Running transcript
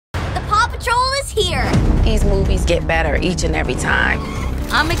Patrol is here! These movies get better each and every time.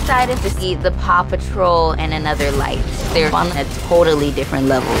 I'm excited to see the Paw Patrol in another light. They're on a totally different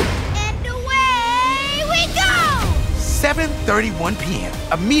level. And away we go! 7:31 p.m.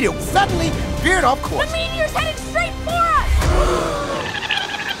 A meteor suddenly veered off course. The meteor's headed straight for us!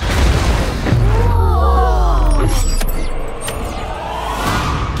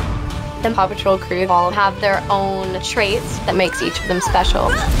 The Paw Patrol crew all have their own traits that makes each of them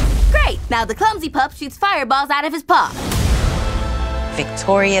special. Great! Now the clumsy pup shoots fireballs out of his paw.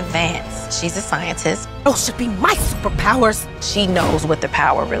 Victoria Vance, she's a scientist. Those should be my superpowers. She knows what the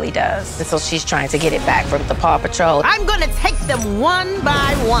power really does. And so she's trying to get it back from the Paw Patrol. I'm gonna take them one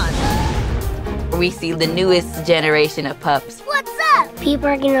by one. We see the newest generation of pups. What's up? People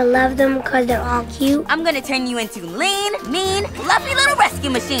are gonna love them because they're all cute. I'm gonna turn you into lean, mean, fluffy little rescue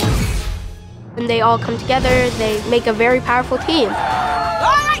machines. When they all come together, they make a very powerful team.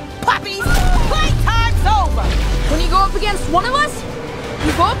 All right, puppies, playtime's over. When you go up against one of us,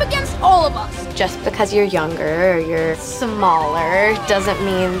 you go up against all of us. Just because you're younger or you're smaller doesn't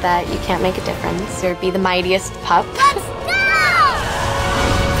mean that you can't make a difference or be the mightiest pup. Let's